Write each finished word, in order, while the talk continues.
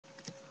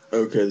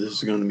Okay, this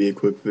is going to be a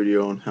quick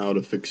video on how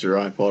to fix your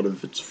iPod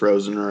if it's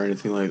frozen or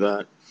anything like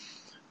that.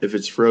 If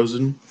it's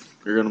frozen,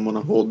 you're going to want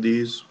to hold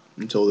these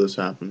until this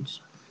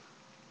happens.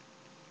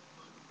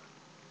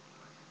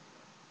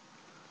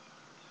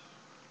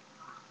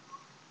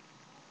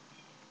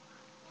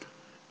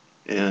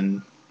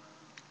 And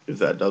if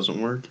that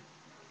doesn't work,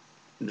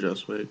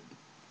 just wait.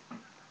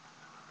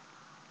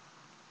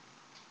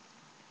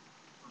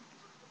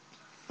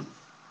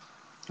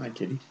 Hi,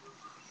 kitty.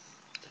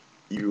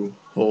 You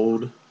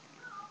hold,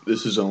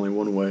 this is only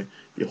one way,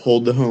 you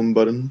hold the home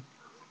button,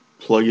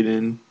 plug it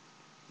in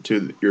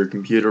to your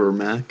computer or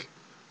Mac,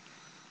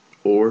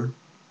 or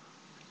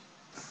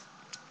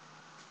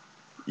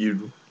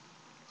you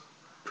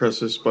press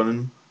this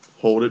button,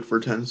 hold it for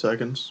 10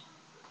 seconds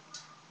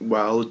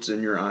while it's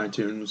in your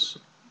iTunes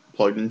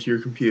plugged into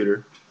your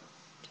computer.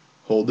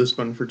 Hold this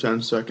button for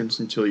 10 seconds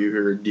until you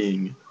hear a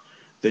ding.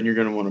 Then you're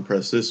going to want to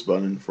press this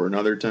button for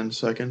another 10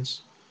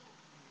 seconds.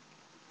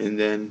 And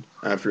then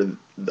after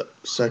the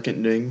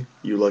second ding,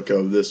 you let go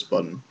of this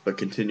button, but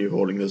continue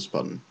holding this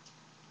button.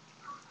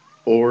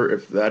 Or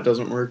if that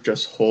doesn't work,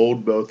 just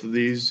hold both of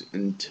these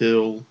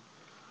until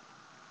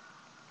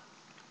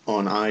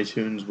on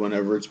iTunes,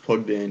 whenever it's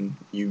plugged in,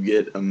 you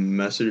get a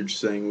message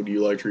saying, would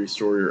you like to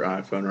restore your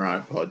iPhone or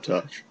iPod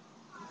Touch?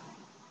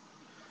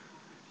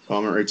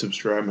 Comment, rate,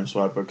 subscribe. My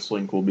Swapbox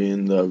link will be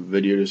in the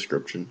video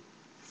description.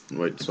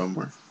 Wait,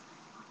 somewhere.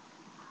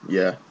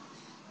 Yeah.